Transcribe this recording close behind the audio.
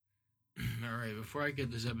All right, before I get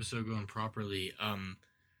this episode going properly,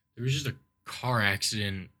 there was just a car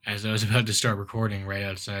accident as I was about to start recording right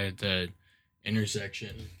outside the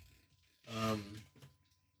intersection. Um,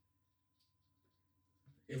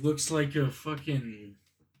 it looks like a fucking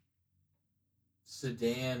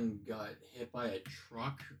sedan got hit by a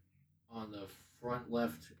truck on the front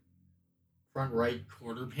right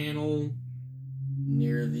quarter panel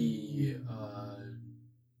near the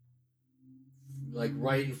like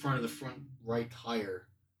right in front of the front right tire.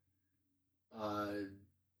 Uh,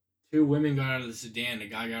 Two women got out of the sedan. A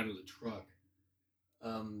guy got out of the truck.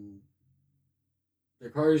 Um, the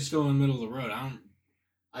car is still in the middle of the road. I don't.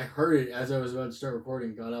 I heard it as I was about to start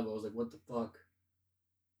recording. Got up. I was like, "What the fuck?"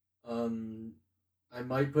 Um, I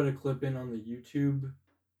might put a clip in on the YouTube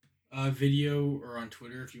video or on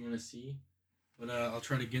Twitter if you want to see. But I'll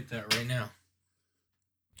try to get that right now.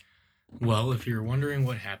 Well, if you're wondering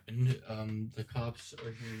what happened, the cops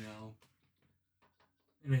are here now,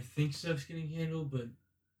 and I think stuff's getting handled. But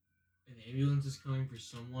an ambulance is coming for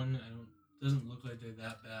someone. I don't. Doesn't look like they're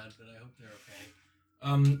that bad, but I hope they're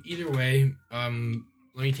okay. Either way,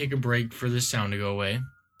 let me take a break for this sound to go away.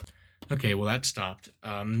 Okay, well that stopped.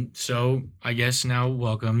 So I guess now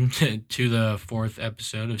welcome to the fourth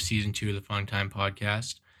episode of season 2 of the Fun Time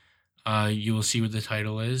Podcast. You will see what the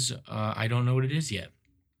title is. I don't know what it is yet.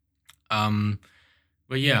 Um,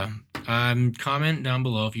 but yeah, comment down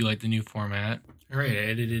below if you like the new format. All right, I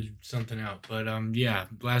edited something out, but yeah,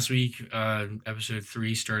 last week, episode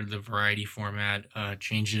 3 started the variety format.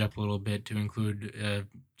 Changed it up a little bit to include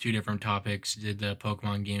 2 different topics. Did the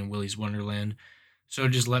Pokemon game Willy's Wonderland. So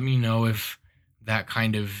just let me know if that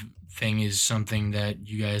kind of thing is something that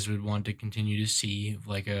you guys would want to continue to see,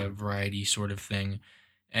 like a variety sort of thing.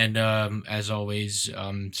 And as always,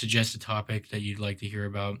 suggest a topic that you'd like to hear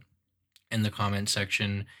about in the comment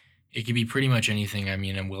section. It could be pretty much anything. I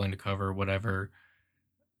mean, I'm willing to cover whatever,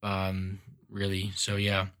 um, really. So,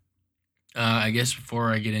 yeah. I guess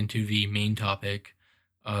before I get into the main topic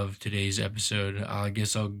of today's episode, I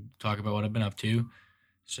guess I'll talk about what I've been up to.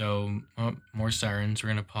 So, more sirens. We're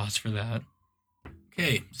going to pause for that.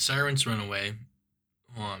 Okay, sirens run away.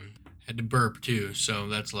 Hold on. Had to burp too, so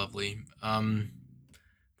that's lovely.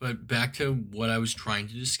 But back to what I was trying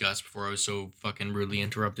to discuss before I was so fucking rudely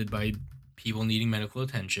interrupted by people needing medical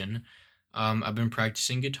attention. I've been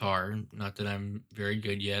practicing guitar. Not that I'm very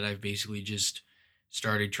good yet. I've basically just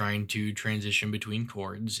started trying to transition between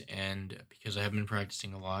chords, and because I haven't been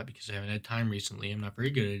practicing a lot, because I haven't had time recently, I'm not very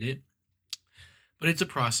good at it. But it's a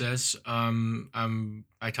process.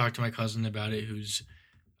 I talked to my cousin about it, who's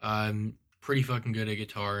pretty fucking good at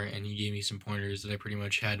guitar, and he gave me some pointers that I pretty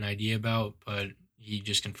much had an idea about, but he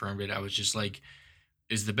just confirmed it. I was just like,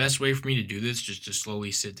 is the best way for me to do this just to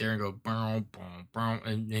slowly sit there and go boom, boom, boom?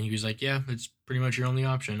 And then he was like, yeah, it's pretty much your only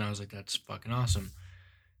option. And I was like, that's fucking awesome.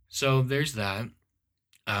 So there's that.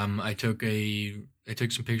 I took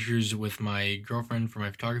some pictures with my girlfriend for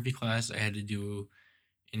my photography class. I had to do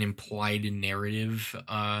an implied narrative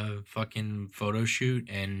fucking photo shoot,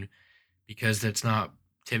 and because that's not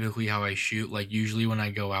typically how I shoot, like usually when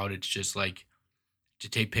I go out it's just like to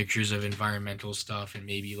take pictures of environmental stuff and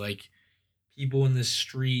maybe like people in the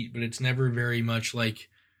street, but it's never very much like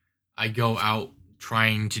I go out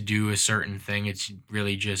trying to do a certain thing. It's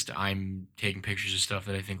really just I'm taking pictures of stuff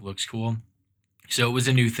that I think looks cool. So it was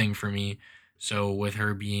a new thing for me. So with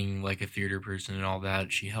her being like a theater person and all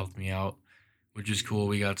that, she helped me out, which is cool.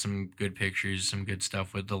 We got some good pictures, some good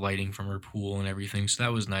stuff with the lighting from her pool and everything. So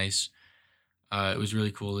that was nice. It was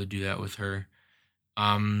really cool to do that with her.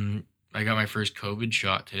 Um, I got my first COVID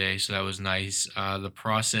shot today, so that was nice. The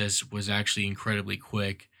process was actually incredibly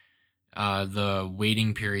quick. The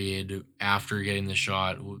waiting period after getting the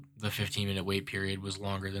shot, the 15-minute wait period, was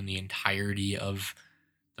longer than the entirety of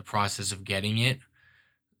the process of getting it.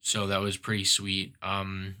 So that was pretty sweet.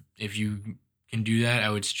 If you can do that, I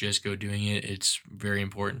would suggest go doing it. It's very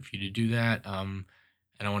important for you to do that. I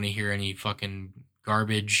don't want to hear any fucking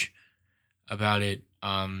garbage about it,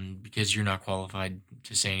 because you're not qualified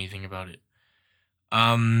to say anything about it.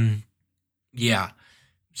 Um, yeah.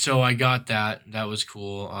 So I got that. That was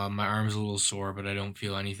cool. My arm's a little sore, but I don't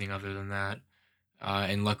feel anything other than that.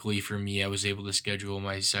 And luckily for me, I was able to schedule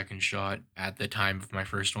my second shot at the time of my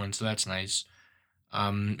first one, so that's nice.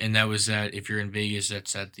 And that was at, if you're in Vegas,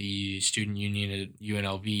 that's at the Student Union at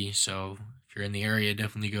UNLV. So if you're in the area,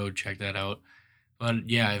 definitely go check that out.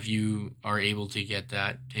 But yeah, if you are able to get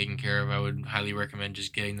that taken care of, I would highly recommend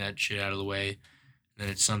just getting that shit out of the way. Then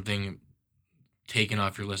it's something taken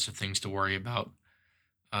off your list of things to worry about.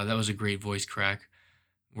 That was a great voice crack.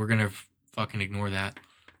 We're gonna fucking ignore that.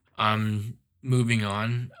 Moving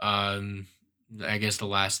on. I guess the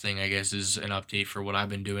last thing I guess is an update for what I've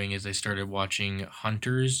been doing is I started watching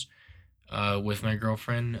Hunters with my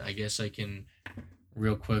girlfriend. I guess I can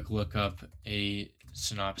real quick look up a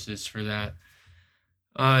synopsis for that.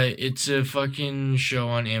 It's a fucking show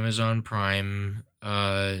on Amazon Prime.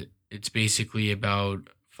 It's basically about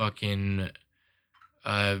fucking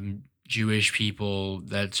Jewish people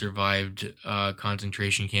that survived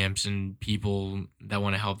concentration camps and people that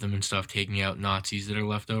want to help them and stuff taking out Nazis that are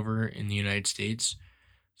left over in the United States.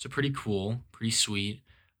 So pretty cool, pretty sweet.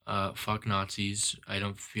 Fuck Nazis. I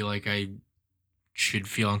don't feel like I should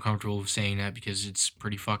feel uncomfortable saying that because it's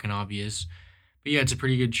pretty fucking obvious. But yeah, it's a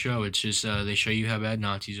pretty good show. It's just they show you how bad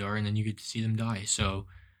Nazis are, and then you get to see them die. So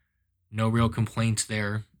no real complaints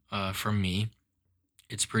there from me.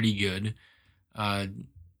 It's pretty good,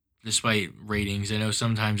 despite ratings. I know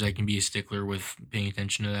sometimes I can be a stickler with paying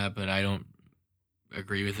attention to that, but I don't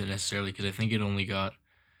agree with it necessarily because I think it only got.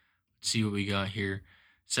 Let's see what we got here.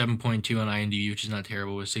 7.2 on IMDb, which is not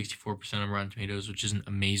terrible, with 64% on Rotten Tomatoes, which isn't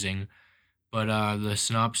amazing. But the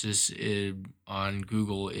synopsis on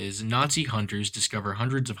Google is Nazi hunters discover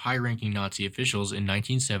hundreds of high ranking Nazi officials in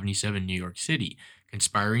 1977 New York City,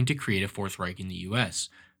 conspiring to create a Fourth Reich in the US.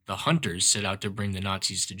 The hunters set out to bring the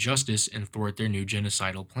Nazis to justice and thwart their new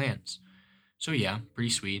genocidal plans. So, yeah, pretty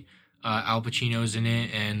sweet. Al Pacino's in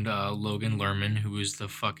it, and Logan Lerman, who is the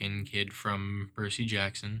fucking kid from Percy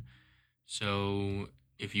Jackson. So,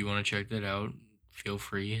 if you want to check that out, feel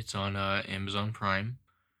free. It's on Amazon Prime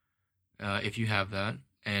if you have that.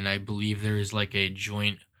 And I believe there is like a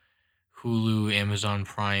joint Hulu Amazon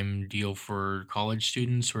Prime deal for college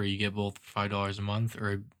students where you get both for $5 a month.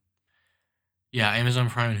 Or, yeah, Amazon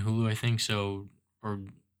Prime and Hulu, I think so. Or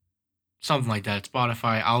something like that.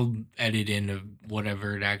 Spotify, I'll edit in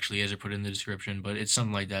whatever it actually is or put in the description, but it's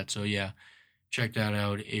something like that. So, yeah, check that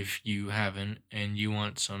out if you haven't and you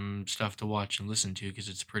want some stuff to watch and listen to because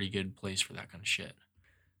it's a pretty good place for that kind of shit.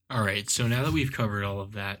 All right, so now that we've covered all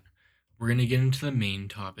of that, we're going to get into the main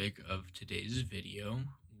topic of today's video,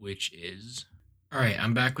 which is. All right,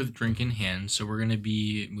 I'm back with drink in hand, so we're going to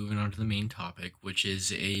be moving on to the main topic, which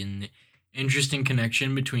is an interesting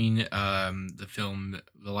connection between the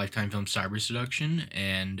Lifetime film Cyber Seduction,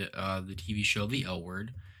 and the TV show The L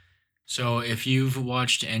Word. So if you've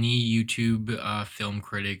watched any YouTube film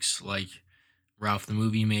critics like Ralph the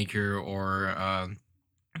Movie Maker or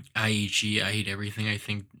IHE, I Hate Everything, I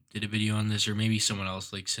think, did a video on this, or maybe someone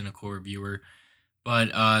else like Cynical Reviewer. But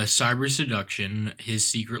Cyber Seduction, His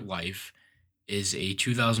Secret Life, is a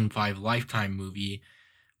 2005 Lifetime movie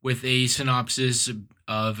with a synopsis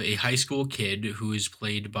of a high school kid who is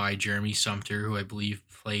played by Jeremy Sumpter, who I believe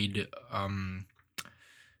played I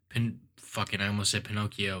almost said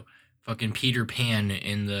Pinocchio, fucking Peter Pan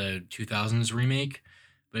in the 2000s remake.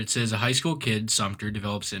 But it says a high school kid, Sumter,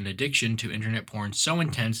 develops an addiction to internet porn so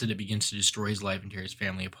intense that it begins to destroy his life and tear his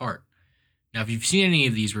family apart. Now, if you've seen any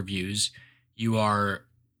of these reviews, you are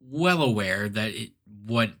well aware that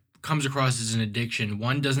what comes across as an addiction,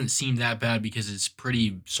 one, doesn't seem that bad because it's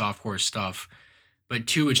pretty softcore stuff, but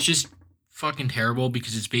two, it's just fucking terrible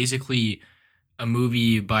because it's basically a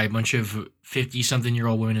movie by a bunch of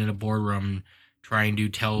 50-something-year-old women in a boardroom trying to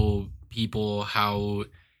tell people how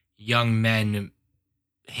young men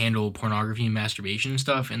handle pornography and masturbation and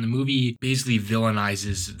stuff, and the movie basically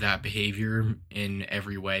villainizes that behavior in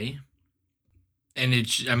every way. And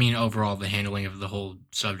it's, I mean, overall, the handling of the whole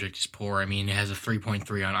subject is poor. I mean, it has a 3.3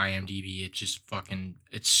 on IMDb. It's just fucking,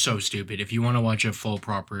 it's so stupid. If you want to watch a full,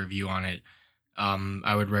 proper review on it,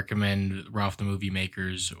 I would recommend Ralph the Movie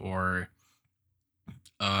Makers or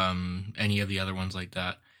any of the other ones like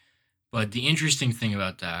that. But the interesting thing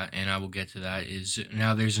about that, and I will get to that, is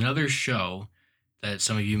now there's another show that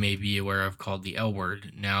some of you may be aware of called The L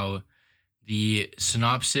Word. Now, the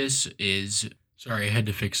synopsis is, sorry, I had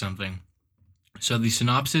to fix something. So the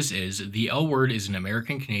synopsis is The L Word is an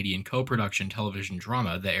American-Canadian co-production television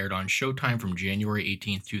drama that aired on Showtime from January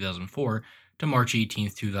 18th, 2004 to March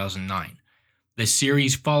 18th, 2009. The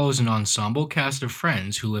series follows an ensemble cast of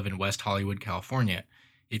friends who live in West Hollywood, California.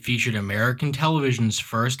 It featured American television's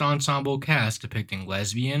first ensemble cast depicting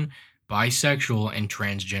lesbian, bisexual, and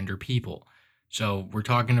transgender people. So we're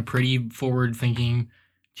talking a pretty forward-thinking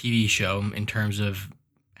TV show in terms of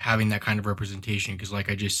having that kind of representation, because like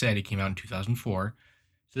I just said, it came out in 2004.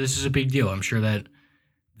 So this is a big deal. I'm sure that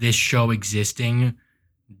this show existing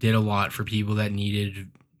did a lot for people that needed,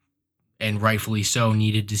 and rightfully so,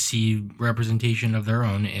 needed to see representation of their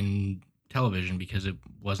own in television, because it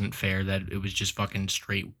wasn't fair that it was just fucking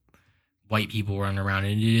straight white people running around,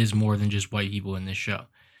 and it is more than just white people in this show.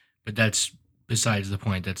 But that's besides the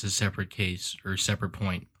point. That's a separate case or separate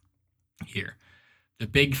point here. the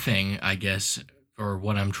big thing, I guess, or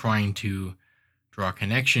what I'm trying to draw a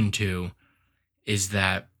connection to, is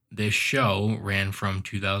that this show ran from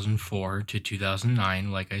 2004 to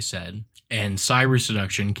 2009, like I said, and Cyber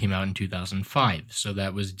Seduction came out in 2005. So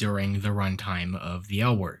that was during the runtime of The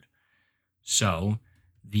L Word. So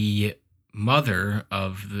the mother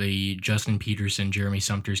of the Justin Peterson, Jeremy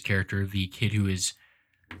Sumter's character, the kid who is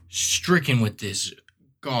stricken with this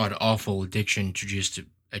god awful addiction to just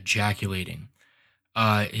ejaculating.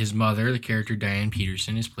 His mother, the character Diane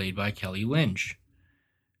Peterson, is played by Kelly Lynch.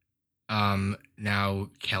 Now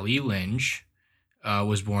Kelly Lynch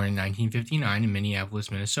was born in 1959 in Minneapolis,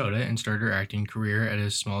 Minnesota, and started her acting career at a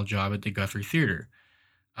small job at the Guthrie Theater.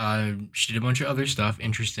 She did a bunch of other stuff,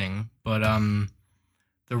 interesting, but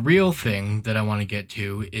the real thing that I want to get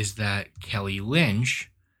to is that Kelly Lynch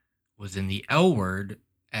was in the L Word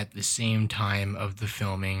at the same time of the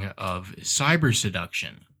filming of Cyber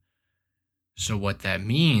Seduction. So what that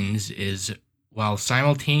means is, while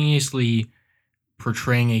simultaneously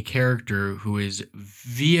portraying a character who is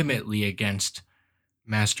vehemently against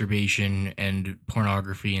masturbation and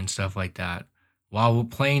pornography and stuff like that, while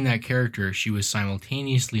playing that character, she was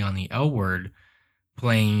simultaneously on the L Word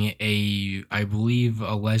playing I believe,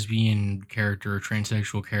 a lesbian character, a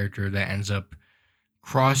transsexual character that ends up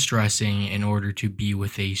cross-dressing in order to be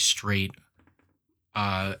with a straight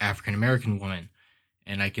African American woman.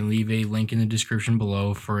 And I can leave a link in the description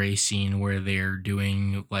below for a scene where they're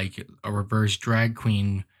doing like a reverse drag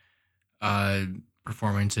queen uh,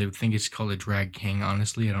 performance. I think it's called a drag king.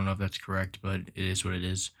 Honestly, I don't know if that's correct, but it is what it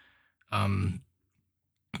is. Um,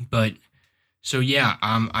 but so yeah,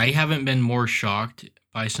 I haven't been more shocked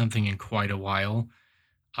by something in quite a while.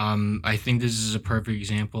 I think this is a perfect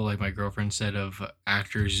example, like my girlfriend said, of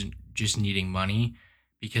actors just needing money,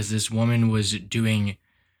 because this woman was doing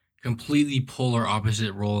completely polar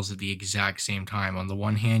opposite roles at the exact same time. On the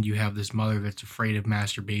one hand, you have this mother that's afraid of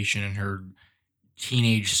masturbation and her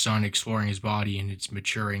teenage son exploring his body and its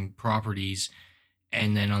maturing properties.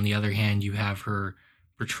 And then on the other hand, you have her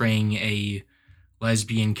portraying a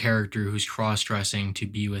lesbian character who's cross dressing to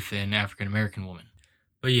be with an African American woman.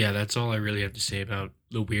 But yeah, that's all I really have to say about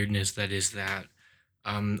the weirdness that is that.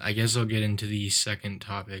 I guess I'll get into the second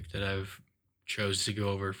topic that I've chose to go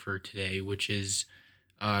over for today, which is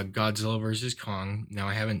Godzilla versus Kong. Now,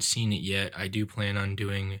 I haven't seen it yet. I do plan on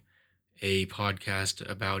doing a podcast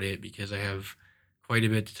about it because I have quite a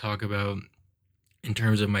bit to talk about in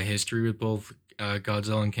terms of my history with both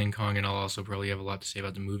Godzilla and King Kong, and I'll also probably have a lot to say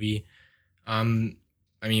about the movie. Um,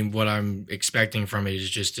 I mean, what I'm expecting from it is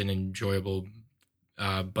just an enjoyable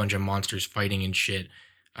bunch of monsters fighting and shit.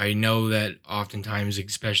 I know that oftentimes,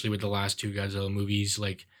 especially with the last two Godzilla movies,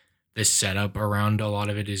 like the setup around a lot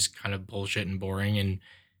of it is kind of bullshit and boring, and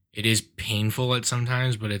it is painful at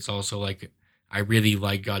sometimes. But it's also like I really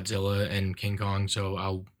like Godzilla and King Kong,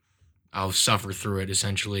 so I'll suffer through it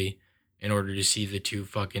essentially in order to see the two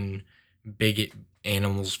fucking big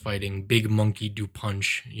animals fighting. Big monkey do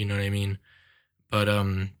punch, you know what I mean? But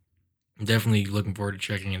I'm definitely looking forward to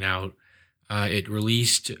checking it out. It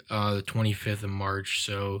released the 25th of March,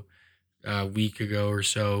 so a week ago or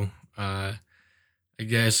so. I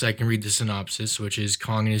guess I can read the synopsis, which is: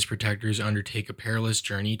 Kong and his protectors undertake a perilous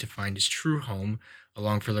journey to find his true home.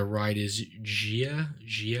 Along for the ride is Gia.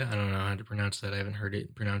 Gia? I don't know how to pronounce that. I haven't heard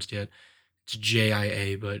it pronounced yet. It's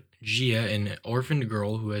Jia, but Gia, an orphaned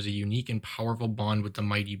girl who has a unique and powerful bond with the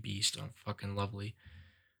mighty beast. Oh, fucking lovely.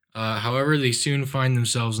 However, they soon find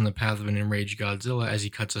themselves in the path of an enraged Godzilla as he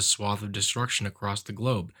cuts a swath of destruction across the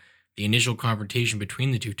globe. The initial confrontation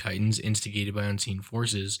between the two titans, instigated by unseen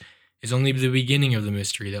forces, is only the beginning of the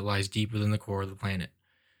mystery that lies deep within the core of the planet.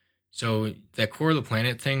 So, that core of the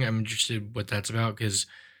planet thing, I'm interested what that's about, because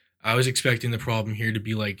I was expecting the problem here to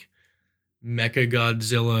be like Mecha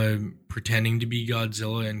Godzilla pretending to be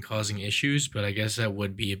Godzilla and causing issues, but I guess that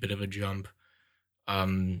would be a bit of a jump.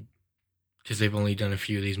 Because they've only done a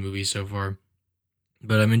few of these movies so far.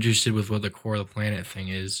 But I'm interested with what the core of the planet thing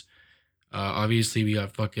is. Obviously, we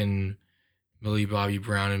got fucking Millie Bobby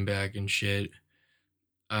Brown and back and shit.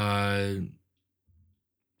 Uh,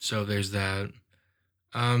 so there's that.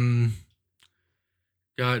 Um,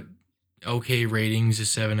 got okay ratings, a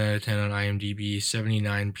 7 out of 10 on IMDb,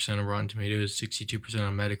 79% on Rotten Tomatoes, 62%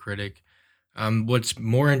 on Metacritic. What's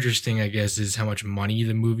more interesting, I guess, is how much money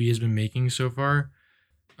the movie has been making so far.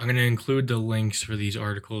 I'm going to include the links for these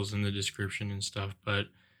articles in the description and stuff, but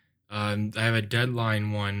I have a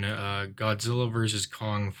deadline one. Godzilla vs.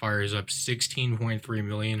 Kong fires up 16.3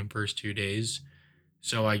 million in first 2 days.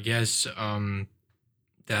 So I guess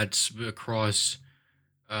that's across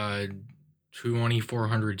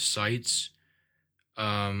 2,400 sites.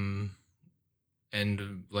 Um,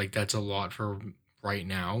 and like that's a lot for right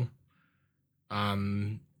now.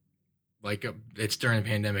 Um, it's during a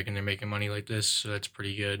pandemic and they're making money like this, so that's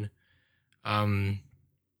pretty good. Um,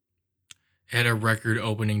 had a record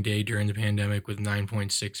opening day during the pandemic with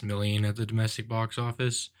 9.6 million at the domestic box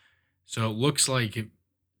office. So it looks like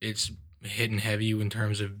it's hitting heavy in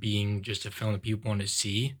terms of being just a film that people want to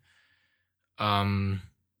see. Um,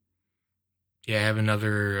 yeah, I have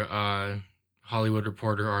another Hollywood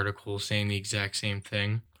Reporter article saying the exact same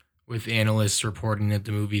thing, with analysts reporting that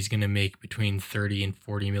the movie's going to make between 30 and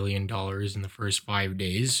 40 million dollars in the first 5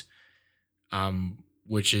 days,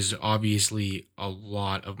 which is obviously a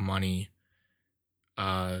lot of money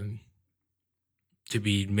uh, to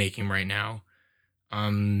be making right now.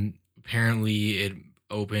 Apparently, it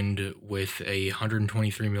opened with a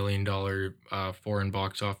 $123 million foreign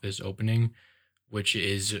box office opening, which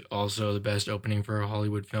is also the best opening for a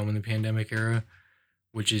Hollywood film in the pandemic era,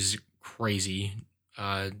 which is crazy.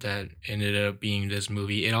 That ended up being this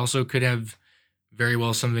movie. It also could have very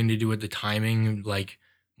well something to do with the timing. Like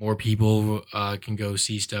more people can go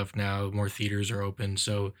see stuff now, more theaters are open,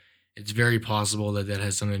 so it's very possible that that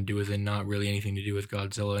has something to do with it. Not really anything to do with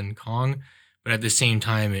Godzilla and Kong, but at the same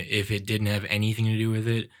time, if it didn't have anything to do with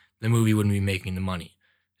it, the movie wouldn't be making the money.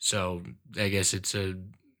 So I guess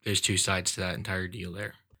there's two sides to that entire deal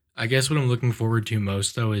there. I guess what I'm looking forward to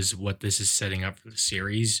most though is what this is setting up for the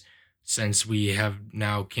series, since we have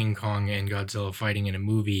now King Kong and Godzilla fighting in a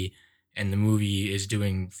movie, and the movie is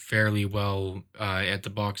doing fairly well at the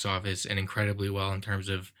box office and incredibly well in terms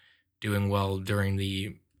of doing well during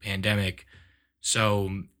the pandemic.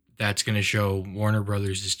 So that's going to show Warner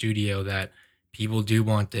Brothers, the studio, that people do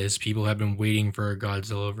want this. People have been waiting for a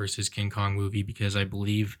Godzilla versus King Kong movie because I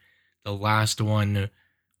believe the last one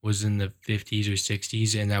was in the 50s or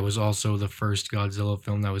 60s, and that was also the first Godzilla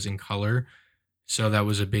film that was in color. So that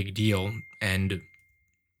was a big deal, and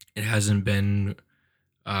it hasn't been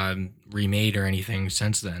remade or anything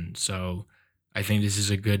since then. So I think this is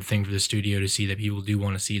a good thing for the studio to see that people do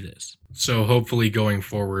want to see this. So hopefully going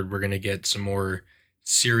forward, we're going to get some more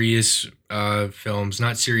serious films,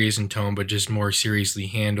 not serious in tone, but just more seriously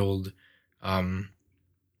handled, um,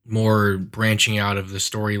 more branching out of the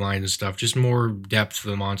storyline and stuff, just more depth to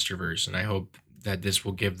the MonsterVerse. And I hope that this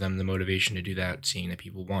will give them the motivation to do that, seeing that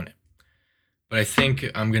people want it. But I think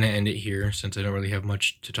I'm going to end it here since I don't really have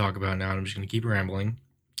much to talk about now. I'm just going to keep rambling.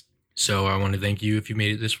 So I want to thank you if you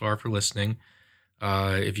made it this far for listening.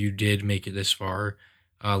 If you did make it this far,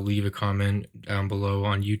 leave a comment down below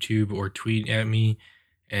on YouTube or tweet at me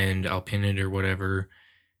and I'll pin it or whatever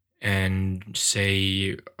and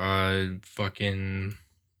say fucking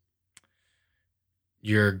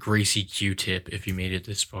your Gracie Q-tip if you made it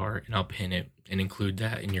this far, and I'll pin it and include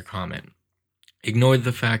that in your comment. Ignore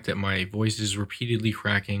the fact that my voice is repeatedly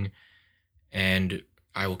cracking, and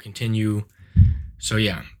I will continue. So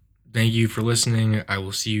yeah, thank you for listening. I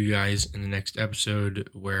will see you guys in the next episode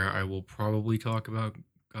where I will probably talk about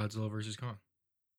Godzilla vs. Kong.